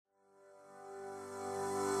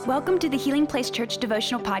Welcome to the Healing Place Church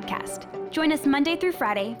Devotional Podcast. Join us Monday through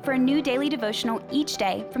Friday for a new daily devotional each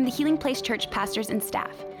day from the Healing Place Church pastors and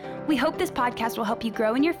staff. We hope this podcast will help you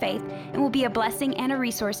grow in your faith and will be a blessing and a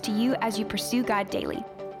resource to you as you pursue God daily.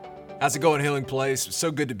 How's it going, Healing Place? So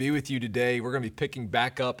good to be with you today. We're going to be picking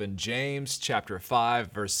back up in James chapter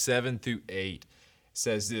 5, verse 7 through 8. It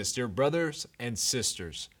says this, "Dear brothers and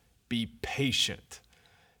sisters, be patient."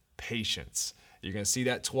 Patience. You're going to see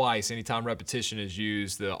that twice. Anytime repetition is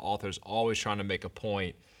used, the author's always trying to make a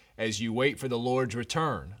point. As you wait for the Lord's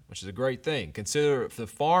return, which is a great thing. Consider the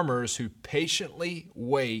farmers who patiently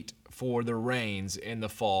wait for the rains in the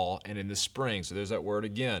fall and in the spring. So there's that word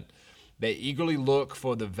again. They eagerly look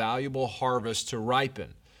for the valuable harvest to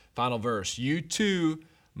ripen. Final verse, you too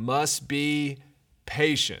must be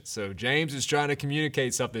patient. So James is trying to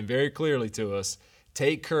communicate something very clearly to us.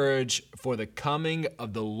 Take courage, for the coming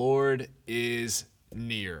of the Lord is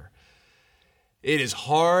near. It is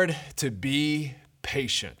hard to be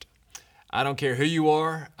patient. I don't care who you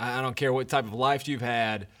are. I don't care what type of life you've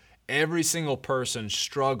had. Every single person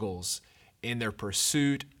struggles in their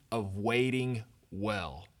pursuit of waiting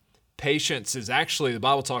well. Patience is actually, the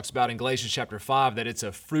Bible talks about in Galatians chapter 5, that it's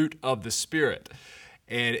a fruit of the Spirit.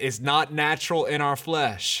 And it's not natural in our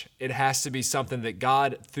flesh. It has to be something that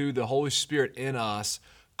God, through the Holy Spirit in us,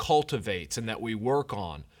 cultivates and that we work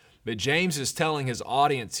on. But James is telling his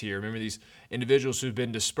audience here, remember these individuals who've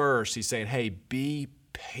been dispersed, he's saying, hey, be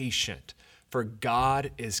patient, for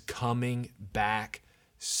God is coming back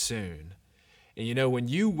soon. And you know, when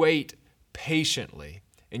you wait patiently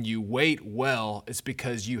and you wait well, it's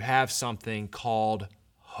because you have something called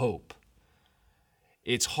hope.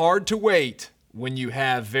 It's hard to wait when you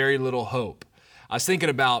have very little hope. I was thinking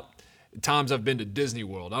about times I've been to Disney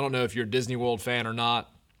World. I don't know if you're a Disney World fan or not,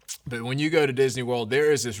 but when you go to Disney World,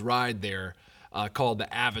 there is this ride there called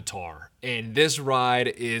the Avatar. And this ride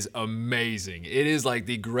is amazing. It is like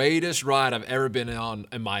the greatest ride I've ever been on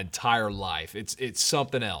in my entire life. It's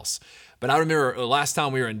something else. But I remember the last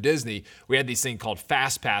time we were in Disney, we had these things called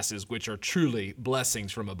fast passes, which are truly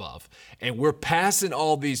blessings from above. And we're passing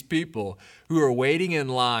all these people who are waiting in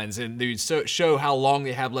lines, and they show how long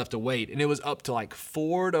they have left to wait. And it was up to like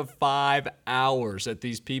 4 to 5 hours that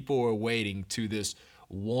these people were waiting to this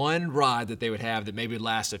one ride that they would have that maybe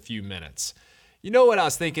last a few minutes. You know what I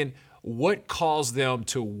was thinking? What caused them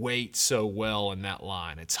to wait so well in that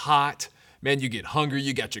line? It's hot. Man, you get hungry.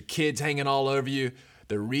 You got your kids hanging all over you.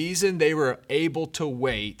 The reason they were able to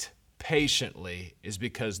wait patiently is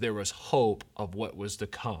because there was hope of what was to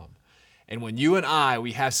come. And when you and I,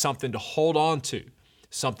 we have something to hold on to,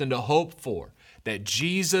 something to hope for, that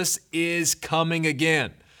Jesus is coming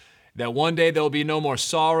again, that one day there'll be no more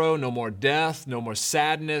sorrow, no more death, no more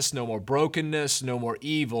sadness, no more brokenness, no more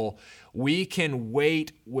evil. We can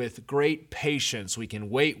wait with great patience. We can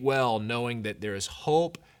wait well, knowing that there is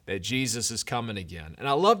hope that Jesus is coming again. And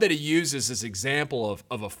I love that he uses this example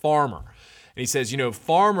of a farmer. And he says, you know,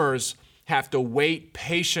 farmers have to wait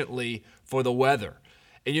patiently for the weather.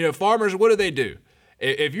 And you know, farmers, what do?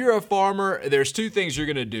 If you're a farmer, there's two things you're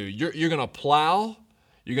going to do. You're going to plow,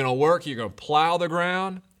 you're going to work, you're going to plow the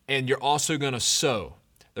ground, and you're also going to sow.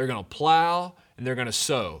 They're going to plow and they're going to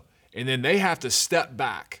sow. And then they have to step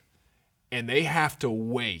back and they have to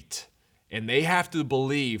wait. And they have to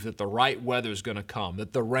believe that the right weather is going to come,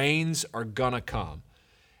 that the rains are going to come.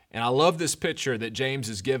 And I love this picture that James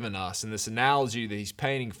has given us and this analogy that he's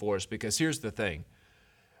painting for us, because here's the thing.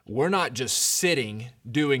 We're not just sitting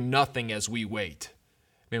doing nothing as we wait.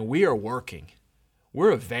 Man, we are working.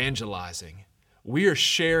 We're evangelizing. We are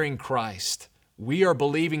sharing Christ. We are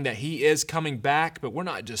believing that he is coming back, but we're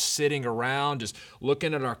not just sitting around, just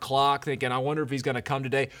looking at our clock thinking, I wonder if he's going to come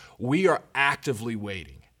today. We are actively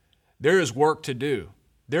waiting. There is work to do.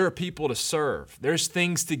 There are people to serve. There's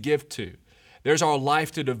things to give to. There's our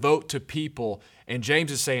life to devote to people. And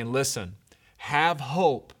James is saying, listen, have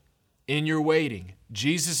hope in your waiting.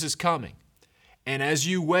 Jesus is coming. And as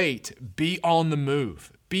you wait, be on the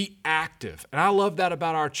move. Be active. And I love that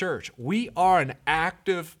about our church. We are an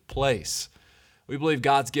active place. We believe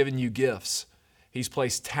God's given you gifts. He's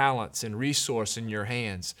placed talents and resource in your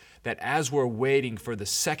hands, that as we're waiting for the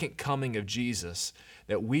second coming of Jesus,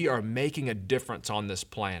 that we are making a difference on this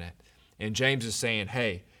planet. And James is saying,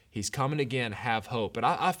 hey, he's coming again, have hope. But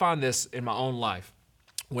I find this in my own life.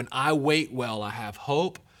 When I wait well, I have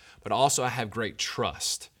hope, but also I have great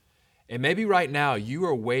trust. And maybe right now you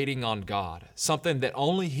are waiting on God, something that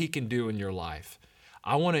only he can do in your life.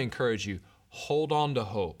 I want to encourage you, hold on to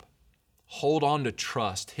hope. Hold on to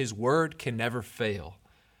trust. His word can never fail.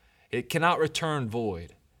 It cannot return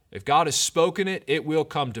void. If God has spoken it, it will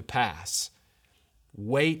come to pass.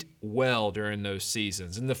 Wait well during those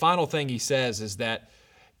seasons. And the final thing he says is that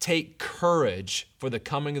take courage, for the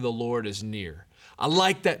coming of the Lord is near. I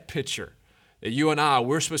like that picture that you and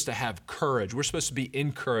we're supposed to have courage. We're supposed to be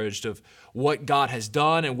encouraged of what God has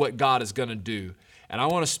done and what God is going to do. And I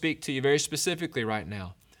want to speak to you very specifically right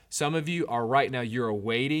now. Some of you are right now, you're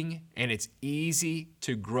waiting, and it's easy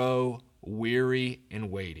to grow weary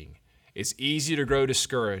in waiting. It's easy to grow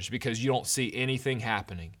discouraged because you don't see anything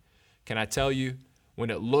happening. Can I tell you, when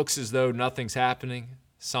it looks as though nothing's happening,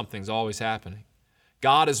 something's always happening.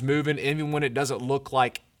 God is moving even when it doesn't look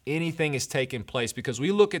like anything is taking place, because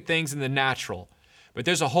we look at things in the natural, but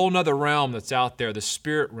there's a whole nother realm that's out there, the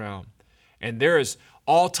spirit realm. And there is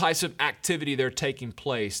all types of activity there taking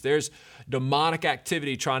place. There's demonic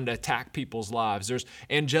activity trying to attack people's lives. There's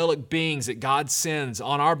angelic beings that God sends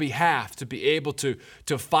on our behalf to be able to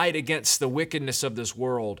fight against the wickedness of this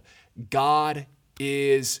world. God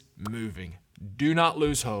is moving. Do not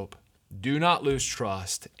lose hope. Do not lose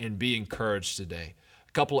trust, and be encouraged today.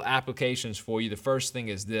 A couple of applications for you. The first thing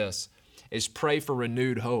is this, is pray for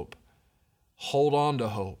renewed hope. Hold on to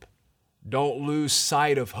hope. Don't lose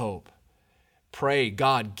sight of hope. Pray,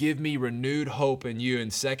 God, give me renewed hope in you.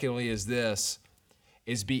 And secondly is this,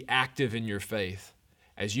 is be active in your faith.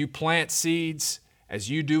 As you plant seeds, as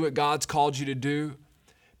you do what God's called you to do,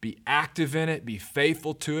 be active in it, be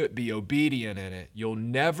faithful to it, be obedient in it. You'll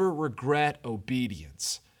never regret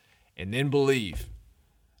obedience. And then believe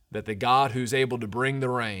that the God who's able to bring the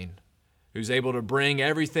rain, who's able to bring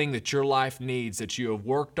everything that your life needs, that you have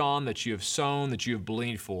worked on, that you have sown, that you have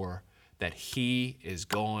believed for, that He is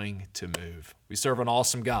going to move. We serve an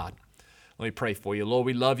awesome God. Let me pray for you. Lord,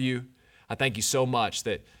 we love you. I thank you so much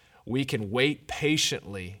that we can wait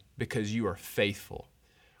patiently because you are faithful.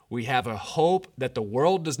 We have a hope that the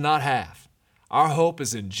world does not have. Our hope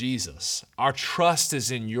is in Jesus. Our trust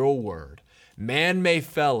is in your word. Man may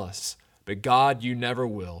fail us, but God, you never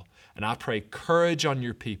will. And I pray courage on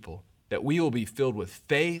your people, that we will be filled with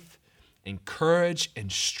faith and courage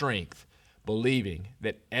and strength, believing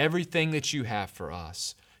that everything that you have for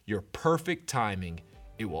us, your perfect timing,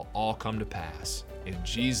 it will all come to pass. In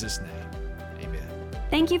Jesus' name, amen.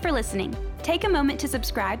 Thank you for listening. Take a moment to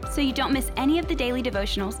subscribe so you don't miss any of the daily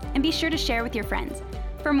devotionals, and be sure to share with your friends.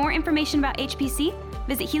 For more information about HPC,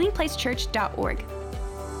 visit healingplacechurch.org.